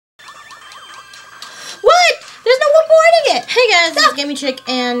There's no one boarding it! Hey guys, this is Gaming Chick,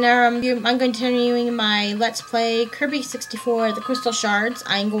 and I'm going to be continuing my Let's Play Kirby 64, the Crystal Shards.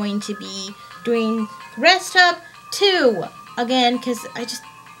 I'm going to be doing the rest up 2 again, because I just...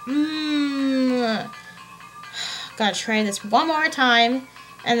 gotta try this one more time,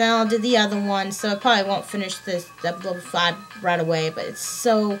 and then I'll do the other one, so I probably won't finish this level 5 right away, but it's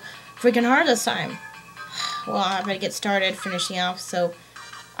so freaking hard this time. Well, I better get started finishing off, so...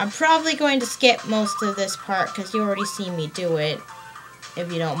 I'm probably going to skip most of this part because you already seen me do it,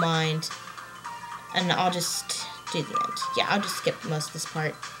 if you don't mind. And I'll just do the end. Yeah, I'll just skip most of this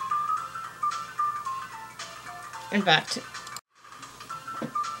part. In fact.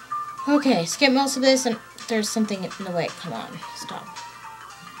 Okay, skip most of this, and there's something in the way. Come on, stop.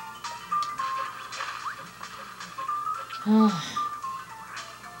 Oh.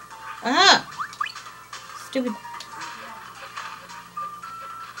 Ah! Stupid.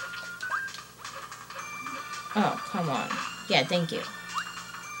 Oh, come on. Yeah, thank you.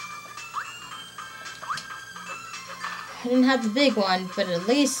 I didn't have the big one, but at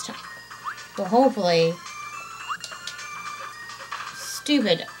least, well, hopefully,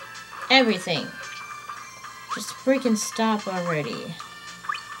 stupid everything. Just freaking stop already.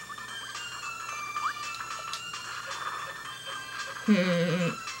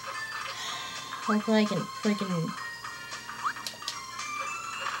 Hopefully I can freaking...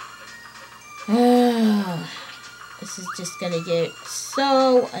 This is just gonna get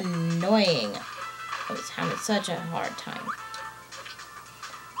so annoying. I was having such a hard time.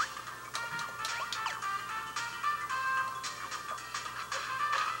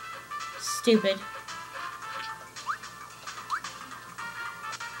 Stupid.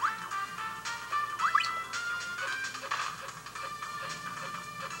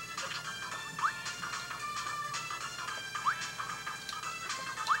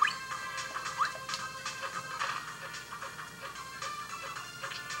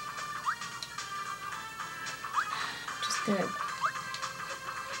 Good.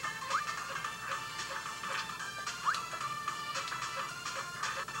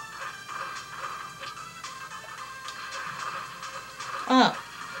 Oh.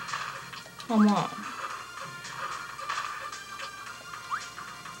 Come on.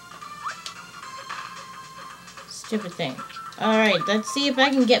 Stupid thing. Alright, let's see if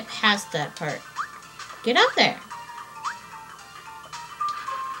I can get past that part. Get up there.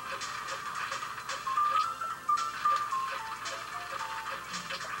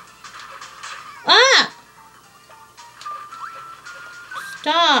 Ah!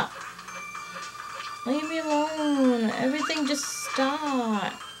 Stop. Leave me alone. Everything just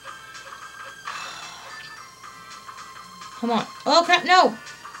stop. Come on. Oh crap, no!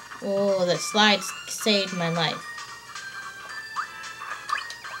 Oh, the slide saved my life.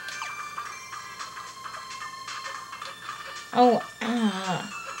 Oh, ah.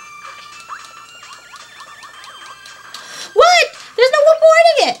 What? There's no one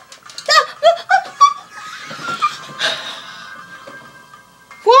boarding it!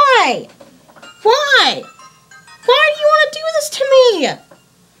 Why? Why? Why do you want to do this to me?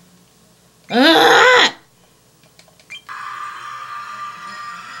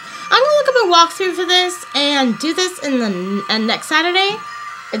 I'm gonna look up a walkthrough for this and do this in the next Saturday,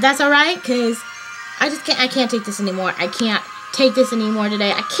 if that's alright, because I can't take this anymore. I can't take this anymore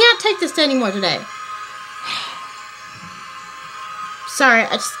today. I can't take this anymore today. Sorry,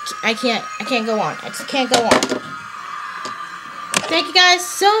 I can't go on. I just can't go on. Thank you guys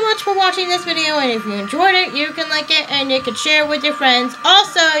so much for watching this video, and if you enjoyed it, you can like it and you can share it with your friends.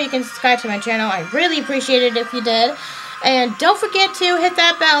 Also, you can subscribe to my channel. I really appreciate it if you did. And don't forget to hit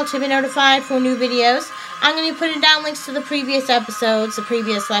that bell to be notified for new videos. I'm going to be putting down links to the previous episodes, the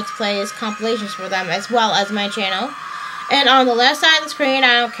previous Let's Plays, compilations for them, as well as my channel. And on the left side of the screen,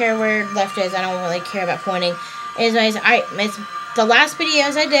 I don't care where left is, I don't really care about pointing, it's the last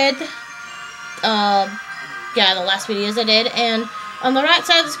videos I did. Yeah, the last videos I did, and on the right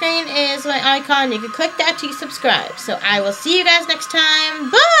side of the screen is my icon. You can click that to subscribe. So I will see you guys next time.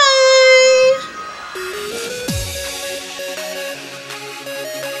 Bye!